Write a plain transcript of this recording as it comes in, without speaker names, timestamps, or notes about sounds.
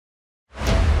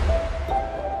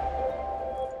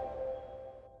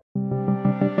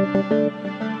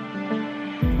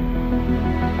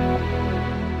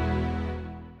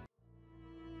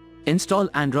Install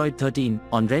Android 13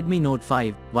 on Redmi Note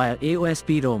 5 via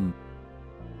AOSP Rom.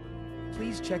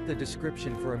 Please check the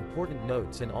description for important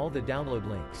notes and all the download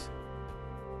links.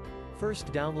 First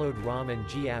download ROM and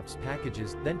GApps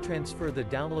packages, then transfer the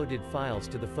downloaded files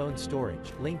to the phone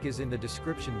storage. Link is in the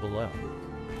description below.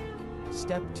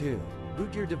 Step 2.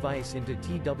 Boot your device into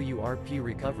TWRP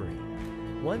recovery.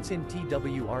 Once in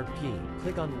TWRP,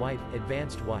 click on Wipe,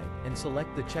 Advanced Wipe, and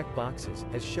select the check boxes,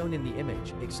 as shown in the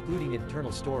image, excluding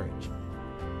internal storage.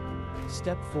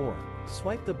 Step 4.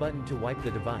 Swipe the button to wipe the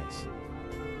device.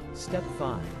 Step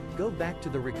 5. Go back to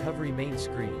the recovery main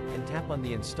screen, and tap on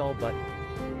the Install button.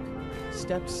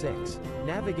 Step 6.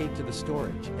 Navigate to the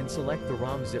storage, and select the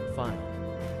ROM zip file.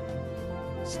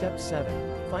 Step 7.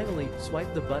 Finally,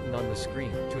 swipe the button on the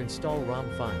screen, to install ROM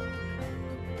file.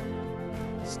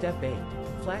 Step 8.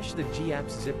 Flash the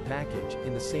GApps zip package,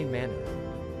 in the same manner.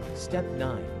 Step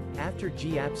 9. After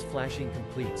GApps flashing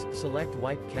completes, select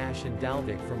Wipe Cache and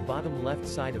Dalvik from bottom left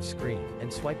side of screen,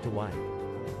 and swipe to wipe.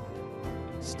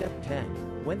 Step 10.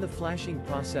 When the flashing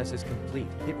process is complete,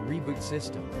 hit Reboot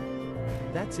System.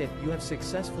 That's it, you have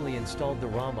successfully installed the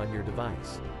ROM on your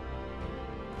device.